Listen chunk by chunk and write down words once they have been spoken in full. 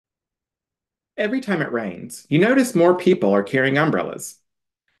Every time it rains, you notice more people are carrying umbrellas.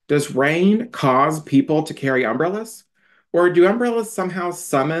 Does rain cause people to carry umbrellas? Or do umbrellas somehow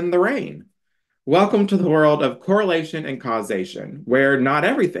summon the rain? Welcome to the world of correlation and causation, where not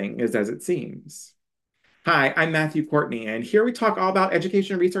everything is as it seems. Hi, I'm Matthew Courtney, and here we talk all about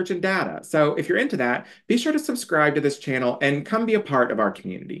education, research, and data. So if you're into that, be sure to subscribe to this channel and come be a part of our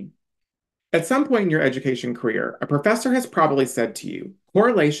community. At some point in your education career, a professor has probably said to you,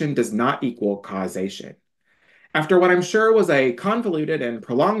 correlation does not equal causation. After what I'm sure was a convoluted and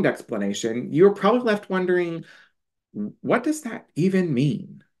prolonged explanation, you were probably left wondering, what does that even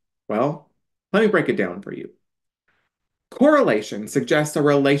mean? Well, let me break it down for you. Correlation suggests a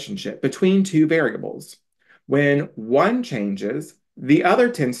relationship between two variables. When one changes, the other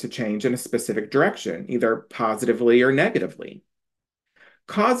tends to change in a specific direction, either positively or negatively.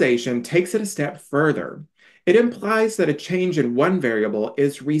 Causation takes it a step further. It implies that a change in one variable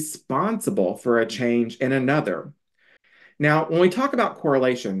is responsible for a change in another. Now, when we talk about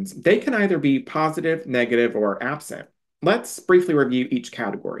correlations, they can either be positive, negative, or absent. Let's briefly review each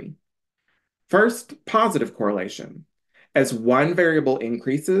category. First, positive correlation. As one variable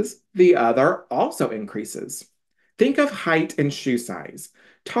increases, the other also increases. Think of height and shoe size.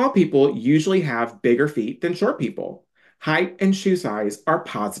 Tall people usually have bigger feet than short people. Height and shoe size are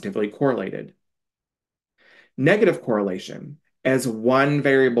positively correlated. Negative correlation. As one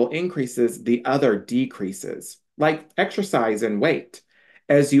variable increases, the other decreases, like exercise and weight.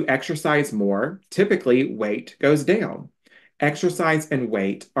 As you exercise more, typically weight goes down. Exercise and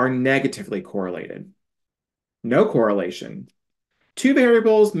weight are negatively correlated. No correlation. Two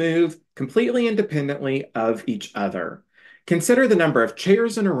variables move completely independently of each other. Consider the number of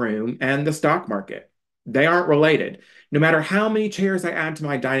chairs in a room and the stock market. They aren't related. No matter how many chairs I add to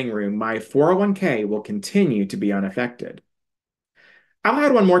my dining room, my 401k will continue to be unaffected. I'll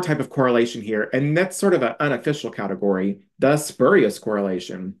add one more type of correlation here, and that's sort of an unofficial category, the spurious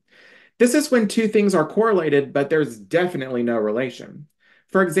correlation. This is when two things are correlated, but there's definitely no relation.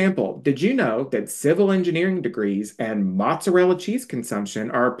 For example, did you know that civil engineering degrees and mozzarella cheese consumption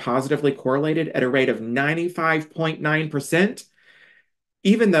are positively correlated at a rate of 95.9%?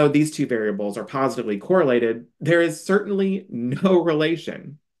 Even though these two variables are positively correlated, there is certainly no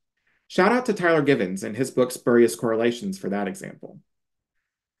relation. Shout out to Tyler Givens and his book Spurious Correlations for that example.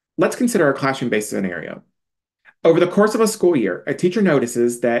 Let's consider a classroom-based scenario. Over the course of a school year, a teacher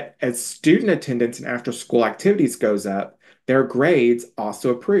notices that as student attendance and after-school activities goes up, their grades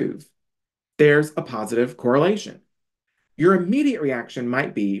also improve. There's a positive correlation. Your immediate reaction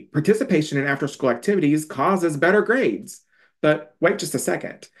might be participation in after-school activities causes better grades. But wait just a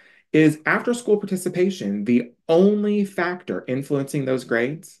second. Is after-school participation the only factor influencing those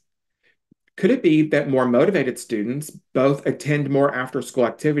grades? Could it be that more motivated students both attend more after-school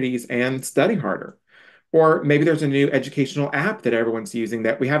activities and study harder? Or maybe there's a new educational app that everyone's using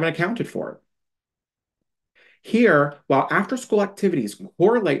that we haven't accounted for. Here, while after-school activities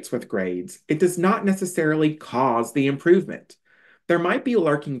correlates with grades, it does not necessarily cause the improvement. There might be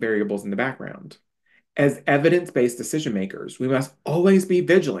lurking variables in the background. As evidence-based decision makers, we must always be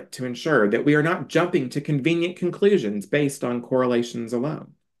vigilant to ensure that we are not jumping to convenient conclusions based on correlations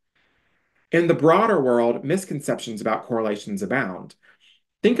alone. In the broader world, misconceptions about correlations abound.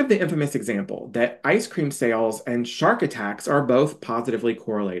 Think of the infamous example that ice cream sales and shark attacks are both positively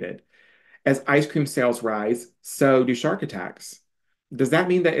correlated. As ice cream sales rise, so do shark attacks. Does that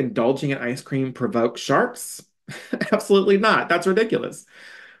mean that indulging in ice cream provokes sharks? Absolutely not. That's ridiculous.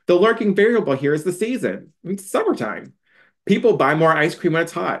 The lurking variable here is the season. It's summertime. People buy more ice cream when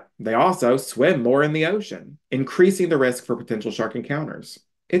it's hot. They also swim more in the ocean, increasing the risk for potential shark encounters.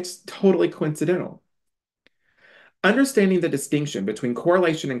 It's totally coincidental. Understanding the distinction between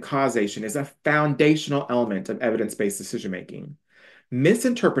correlation and causation is a foundational element of evidence-based decision-making.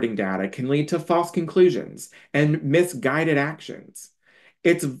 Misinterpreting data can lead to false conclusions and misguided actions.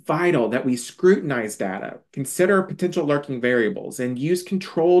 It's vital that we scrutinize data, consider potential lurking variables, and use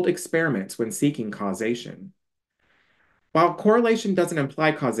controlled experiments when seeking causation. While correlation doesn't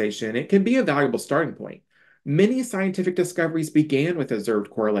imply causation, it can be a valuable starting point. Many scientific discoveries began with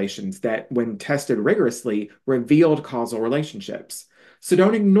observed correlations that, when tested rigorously, revealed causal relationships. So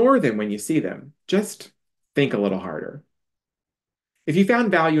don't ignore them when you see them. Just think a little harder. If you found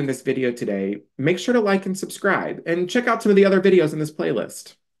value in this video today, make sure to like and subscribe, and check out some of the other videos in this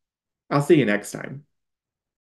playlist. I'll see you next time.